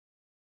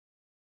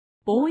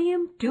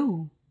Poem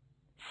 2.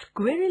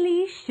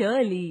 Squirrely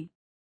Shirely.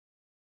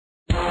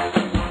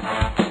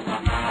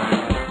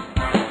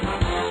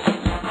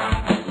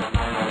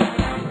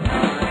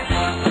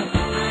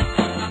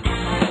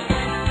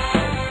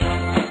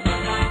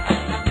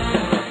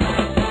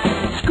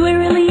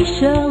 Squirrely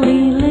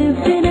Shirley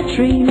lived in a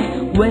tree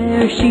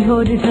where she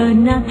hoarded her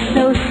nuts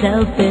so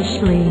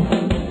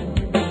selfishly.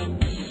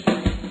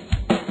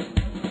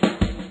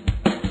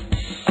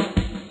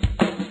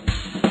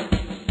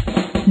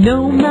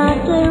 No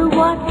matter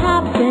what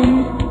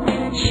happened,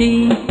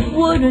 she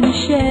wouldn't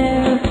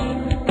share.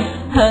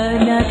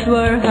 Her nuts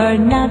were her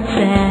nuts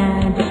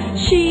and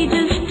she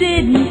just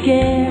didn't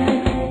care.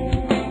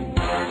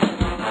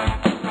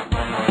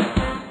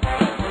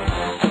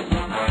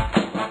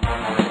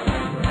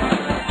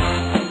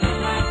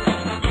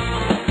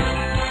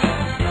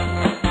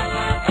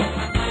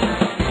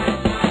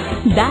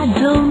 That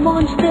little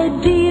monster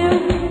deer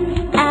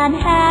and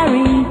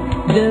Harry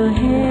the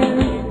hare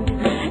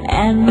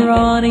and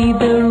Ronnie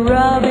the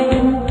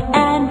robin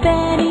and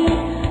Benny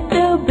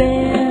the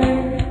bear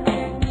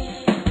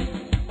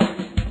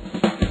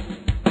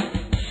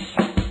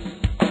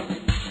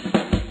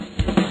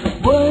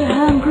were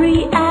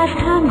hungry as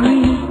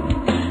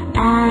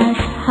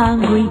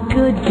hungry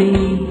could be.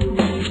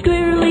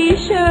 Squirrely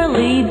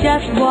Shirley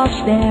just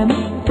watched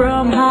them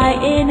from high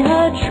in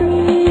her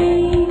tree.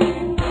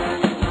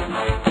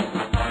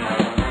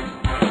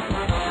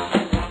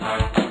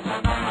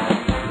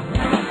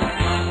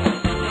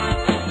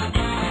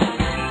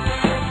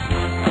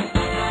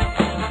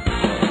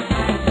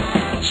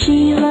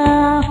 She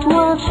laughed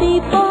while she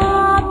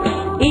popped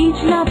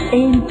each nut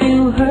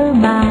into her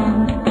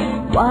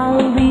mouth,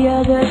 while the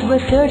others were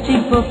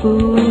searching for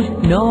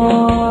food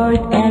north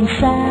and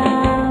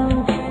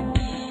south.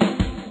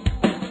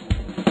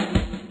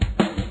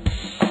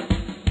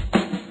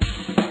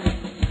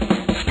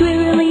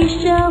 Squirrely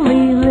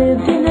Shirley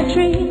lived in a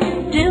tree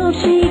till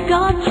she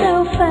got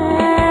so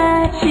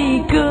fat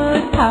she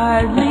could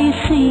hardly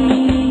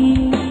see.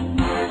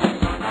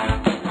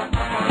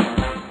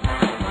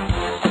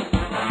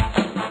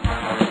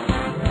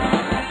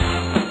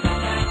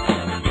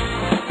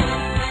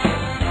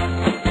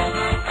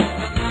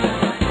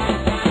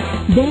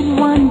 Then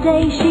one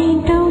day she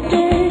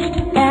noticed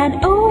an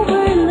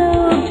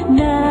overlooked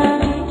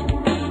nut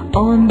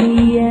on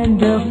the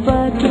end of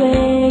a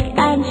twig,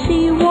 and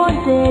she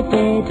wanted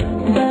it,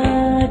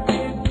 but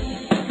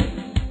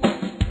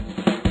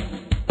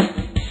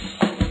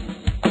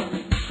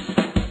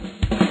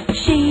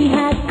she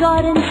had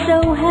gotten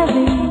so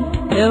heavy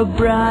the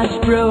branch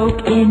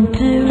broke in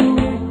two,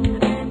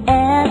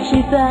 and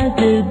she fell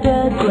to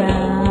the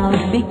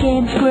ground,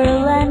 became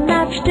squirrel and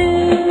nuts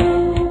too.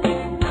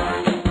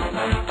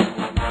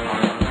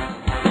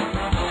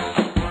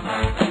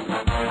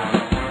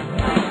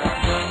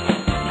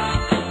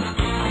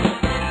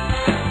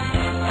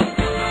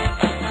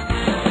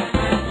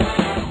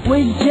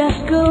 Which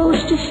just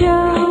goes to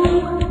show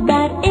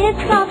that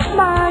it's not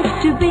smart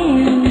to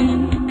be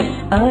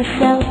a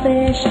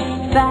selfish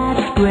fat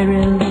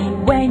squirrel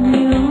when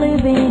you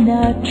live in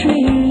a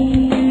tree.